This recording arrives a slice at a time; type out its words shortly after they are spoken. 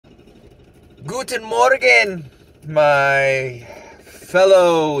Guten Morgen, my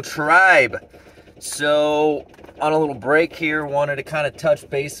fellow tribe. So, on a little break here, wanted to kind of touch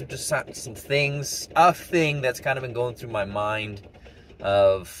base of just some things. A thing that's kind of been going through my mind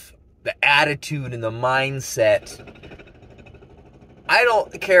of the attitude and the mindset. I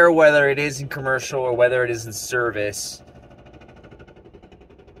don't care whether it is in commercial or whether it is in service.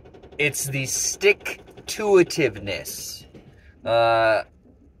 It's the stick-to-it-ivness.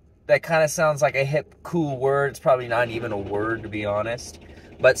 That kind of sounds like a hip, cool word. It's probably not even a word, to be honest.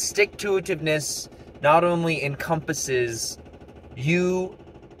 But stick-to-itiveness not only encompasses you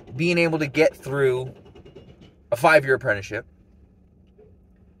being able to get through a 5-year apprenticeship,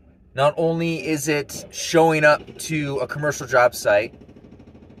 not only is it showing up to a commercial job site,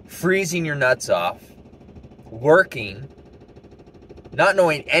 freezing your nuts off, working, not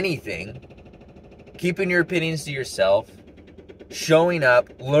knowing anything, keeping your opinions to yourself, showing up,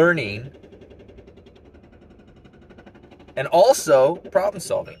 learning, and also problem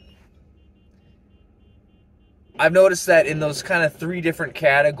solving. I've noticed that in those kind of 3 different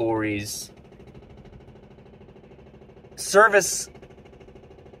categories, service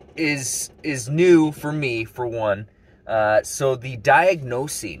is new for me, for one. So the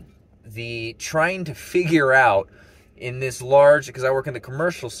diagnosing, the trying to figure out in this large, because I work in the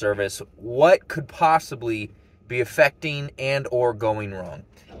commercial service, what could possibly be affecting and or going wrong.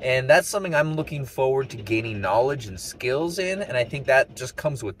 And that's something I'm looking forward to gaining knowledge and skills in, and I think that just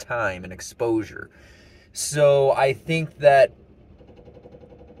comes with time and exposure. So I think that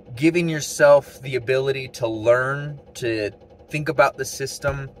giving yourself the ability to learn, to think about the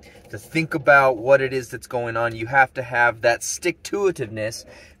system, to think about what it is that's going on, you have to have that stick-to-itiveness,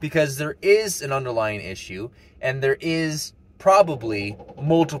 because there is an underlying issue and there is probably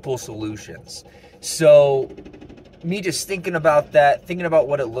multiple solutions. So me just thinking about that, thinking about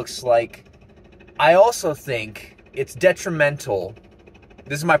what it looks like, I also think it's detrimental.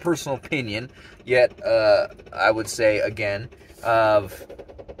 This is my personal opinion, yet I would say again, of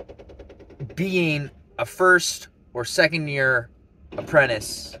being a 1st or 2nd year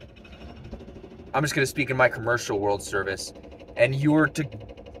apprentice. I'm just going to speak in my commercial world service, and you were to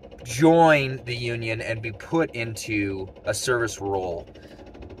join the union and be put into a service role.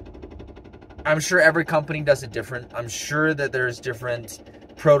 I'm sure every company does it different. I'm sure that there's different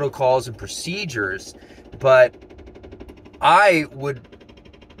protocols and procedures, but I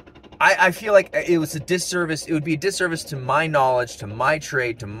feel like it was a disservice. It would be a disservice to my knowledge, to my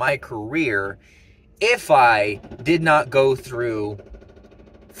trade, to my career, if I did not go through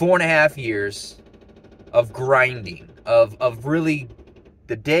 4.5 years of grinding, of really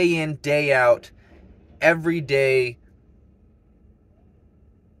the day in, day out, every day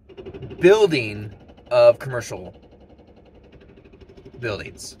building of commercial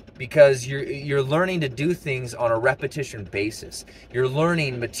buildings. Because you're learning to do things on a repetition basis. You're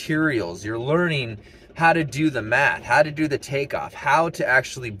learning materials. You're learning how to do the math, how to do the takeoff, how to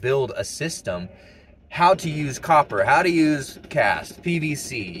actually build a system, how to use copper, how to use cast,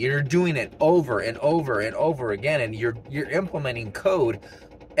 PVC. You're doing it over and over and over again, and you're implementing code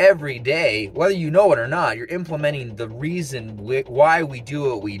every day, whether you know it or not. You're implementing the reason why we do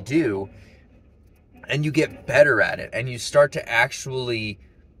what we do, and you get better at it, and you start to actually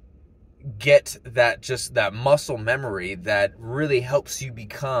get that muscle memory that really helps you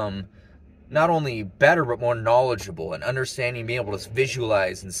become not only better but more knowledgeable and understanding, being able to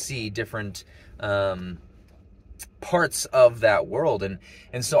visualize and see different parts of that world. And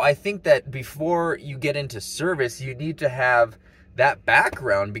so I think that before you get into service, you need to have that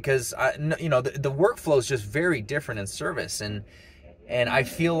background, because the workflow is just very different in service, and I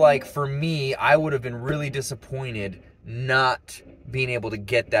feel like for me, I would have been really disappointed not being able to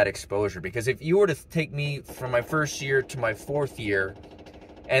get that exposure. Because if you were to take me from my 1st year to my 4th year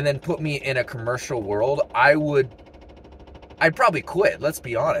and then put me in a commercial world, I'd probably quit. Let's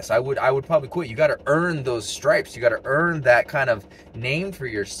be honest. I would probably quit. You got to earn those stripes. You got to earn that kind of name for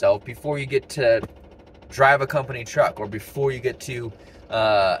yourself before you get to drive a company truck, or before you get to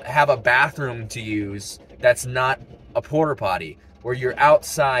have a bathroom to use that's not a porta potty, where you're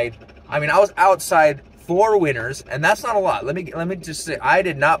outside. I mean, I was outside 4 winters, and that's not a lot. Let me just say, I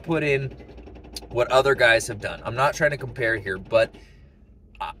did not put in what other guys have done. I'm not trying to compare here, but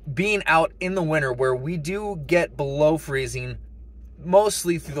being out in the winter, where we do get below freezing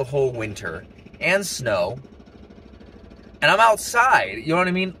mostly through the whole winter, and snow, and I'm outside, you know what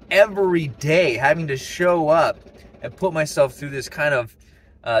I mean, every day, having to show up and put myself through this kind of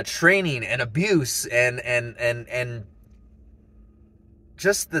training and abuse and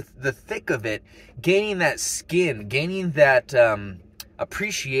just the thick of it, gaining that skin, gaining that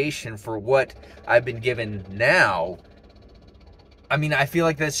appreciation for what I've been given now. I mean, I feel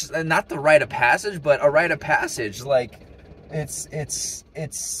like that's not the rite of passage, but a rite of passage. Like, it's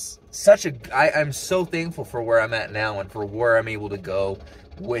such a, I'm so thankful for where I'm at now and for where I'm able to go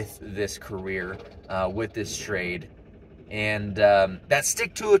with this career, with this trade. And that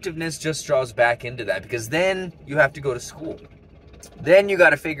stick-to-itiveness just draws back into that, because then you have to go to school. Then you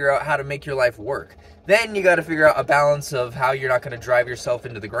got to figure out how to make your life work. Then you got to figure out a balance of how you're not going to drive yourself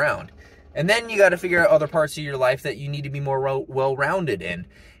into the ground. And then you got to figure out other parts of your life that you need to be more well-rounded in.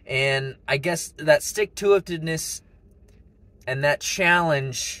 And I guess that stick-to-itiveness and that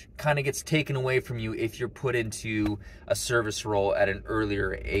challenge kind of gets taken away from you if you're put into a service role at an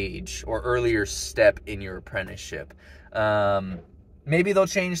earlier age or earlier step in your apprenticeship. Maybe they'll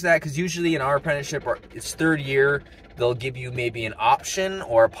change that, because usually in our apprenticeship, it's third year, they'll give you maybe an option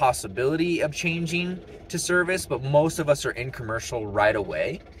or a possibility of changing to service, but most of us are in commercial right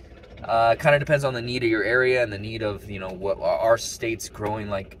away. Kind of depends on the need of your area and the need of, you know, what our state's growing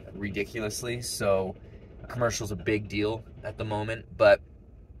like ridiculously, so commercial's a big deal at the moment. But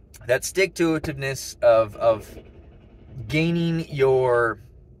that stick-to-itiveness of gaining your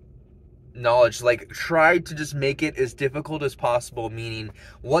knowledge, like, try to just make it as difficult as possible, meaning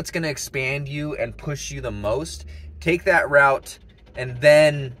what's going to expand you and push you the most, take that route, and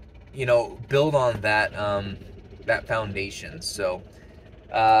then, you know, build on that that foundation. So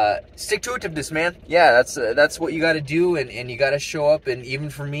stick-to-itiveness, man. Yeah, that's what you got to do, and you got to show up. And even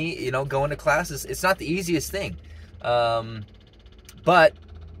for me, you know, going to classes, it's not the easiest thing, but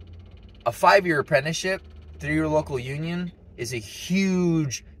a 5-year apprenticeship through your local union is a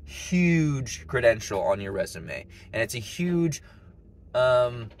huge credential on your resume, and it's a huge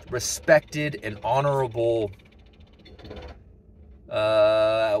respected and honorable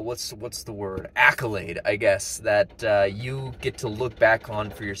what's the word, accolade, I guess, that you get to look back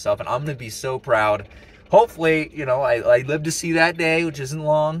on for yourself. And I'm gonna be so proud. Hopefully, you know, I live to see that day, which isn't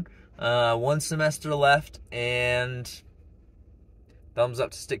long. 1 semester left, and thumbs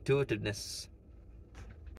up to stick-to-itiveness.